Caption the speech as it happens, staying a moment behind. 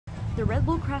The Red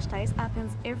Bull Crash Ice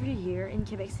happens every year in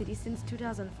Quebec City since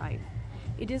 2005.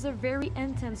 It is a very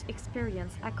intense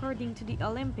experience according to the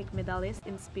Olympic medalist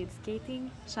in speed skating,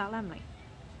 Charles Hamelin.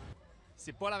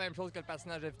 C'est pas la même chose que le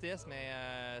patinage de vitesse, mais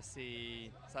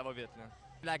ça va vite, là.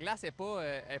 La glace est pas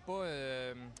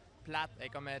plate, elle est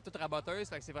comme toute raboteuse,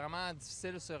 fait que c'est vraiment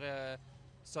difficile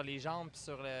sur les jambes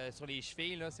et sur les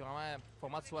chevilles. C'est vraiment, faut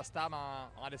vraiment que tu sois stable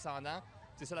en descendant.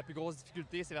 C'est ça la plus grosse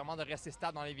difficulté, c'est vraiment de rester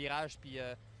stable dans les virages puis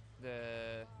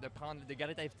de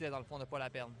garder ta vitesse dans le fond, de ne pas la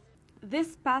perdre.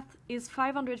 This path is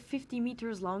 550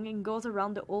 meters long and goes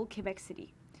around the whole Quebec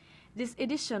City. This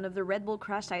edition of the Red Bull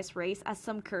Crash Ice Race has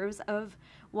some curves of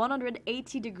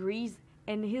 180 degrees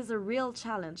and is a real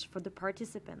challenge for the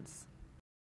participants.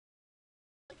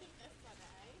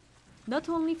 Not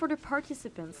only for the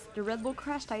participants, the Red Bull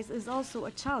Crash Ice is also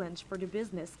a challenge for the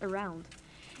business around.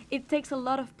 It takes a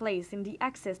lot of place and the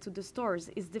access to the stores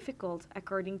is difficult,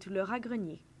 according to Laura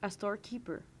Grenier, a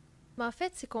storekeeper. En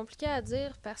fait, c'est compliqué à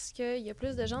dire parce qu'il y a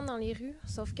plus de gens dans les rues,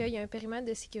 sauf qu'il y a un périmètre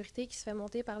de sécurité qui se fait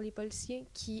monter par les policiers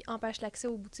qui empêche l'accès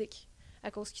aux boutiques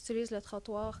à cause qu'ils utilisent le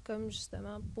trottoir comme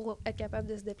justement pour être capable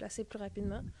de se déplacer plus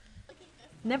rapidement.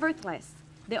 Nevertheless,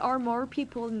 there are more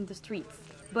people in the streets,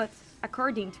 but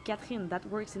according to Catherine that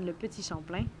works in Le Petit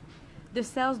Champlain, the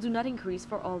sales do not increase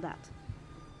for all that.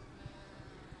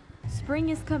 Spring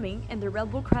is coming and the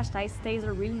Red Bull Crash Ice stays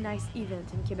a really nice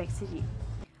event in Quebec City.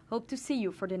 Hope to see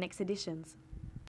you for the next editions.